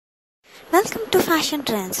Welcome to Fashion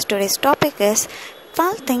Trends. Today's topic is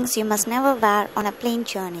 12 things you must never wear on a plane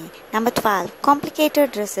journey. Number 12.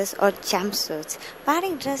 Complicated dresses or jumpsuits.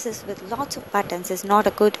 Wearing dresses with lots of buttons is not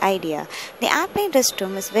a good idea. The airplane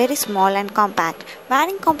restroom is very small and compact.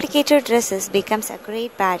 Wearing complicated dresses becomes a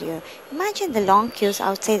great barrier. Imagine the long queues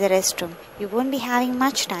outside the restroom. You won't be having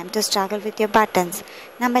much time to struggle with your buttons.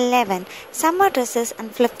 Number 11. Summer dresses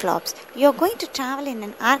and flip-flops. You are going to travel in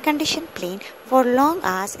an air-conditioned plane for long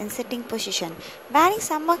hours in sitting position. Wearing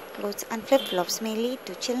summer clothes and flip-flops may lead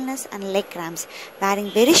to chillness and leg cramps. Wearing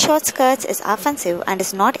very short skirts is offensive and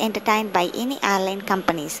is not entertained by any airline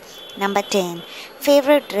companies. Number 10.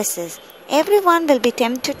 Favorite dresses. Everyone will be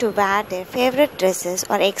tempted to wear their favorite dresses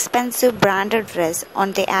or expensive branded dress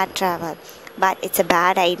on their air travel. But it's a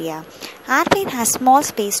bad idea. Airplane has small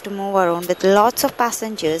space to move around with lots of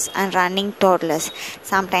passengers and running toddlers.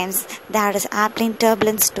 Sometimes there is airplane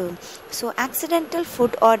turbulence too. So accidental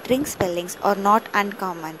food or drink spillings are not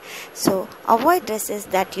uncommon. So avoid dresses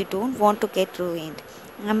that you don't want to get ruined.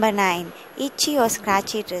 Number 9. Itchy or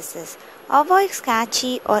scratchy dresses. Avoid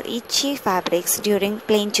scratchy or itchy fabrics during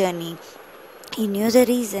plane journey. You know the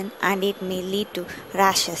reason and it may lead to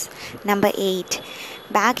rashes. Number 8.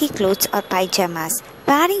 Baggy clothes or pyjamas.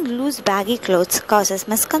 Wearing loose baggy clothes causes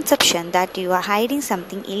misconception that you are hiding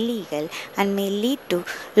something illegal and may lead to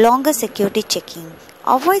longer security checking.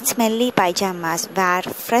 Avoid smelly pyjamas. Wear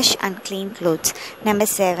fresh and clean clothes. Number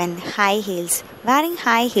 7. High heels. Wearing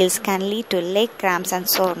high heels can lead to leg cramps and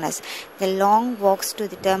soreness. The long walks to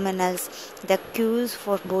the terminals, the queues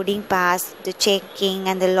for boarding pass, the checking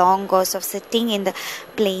and the long hours of sitting in the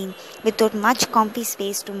plane without much comfy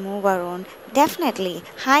space to move around. Definitely,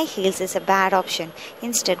 high heels is a bad option.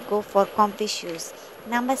 Instead, go for comfy shoes.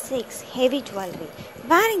 Number 6. Heavy jewelry.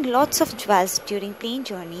 Wearing lots of jewels during plane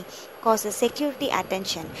journey causes security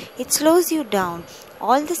attention. It slows you down.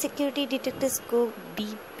 All the security detectors go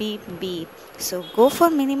beep, beep, beep. So go for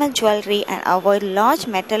minimal jewelry and avoid large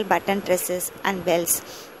metal button dresses and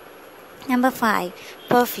belts. Number 5.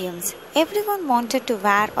 Perfumes. Everyone wanted to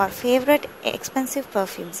wear our favorite expensive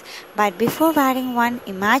perfumes, but before wearing one,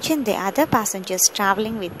 imagine the other passengers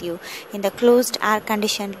traveling with you in the closed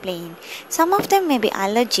air-conditioned plane. Some of them may be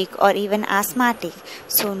allergic or even asthmatic,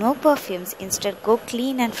 so no perfumes. Instead, go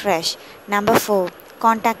clean and fresh. Number 4.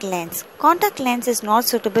 Contact lens. Contact lens is not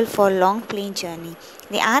suitable for long plane journey.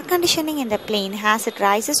 The air conditioning in the plane as it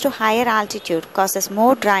rises to higher altitude causes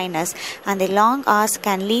more dryness and the long hours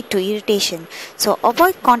can lead to irritation. So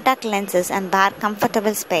avoid contact lenses and wear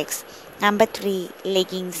comfortable specs. Number 3.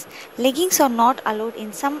 Leggings. Leggings are not allowed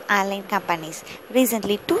in some airline companies.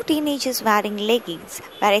 Recently, 2 teenagers wearing leggings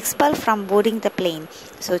were expelled from boarding the plane.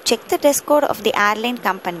 So check the dress code of the airline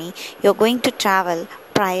company you're going to travel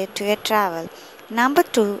prior to your travel. Number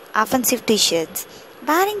 2. Offensive t-shirts.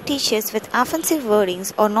 Wearing t-shirts with offensive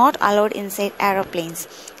wordings are not allowed inside aeroplanes.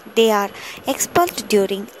 They are expelled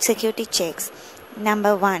during security checks.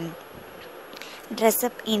 Number 1. Dress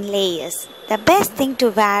up in layers. The best thing to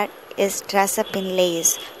wear is dress up in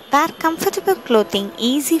layers. Wear comfortable clothing,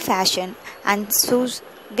 easy fashion and shoes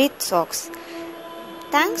with socks.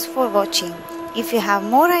 Thanks for watching. If you have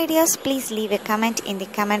more ideas, please leave a comment in the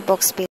comment box below.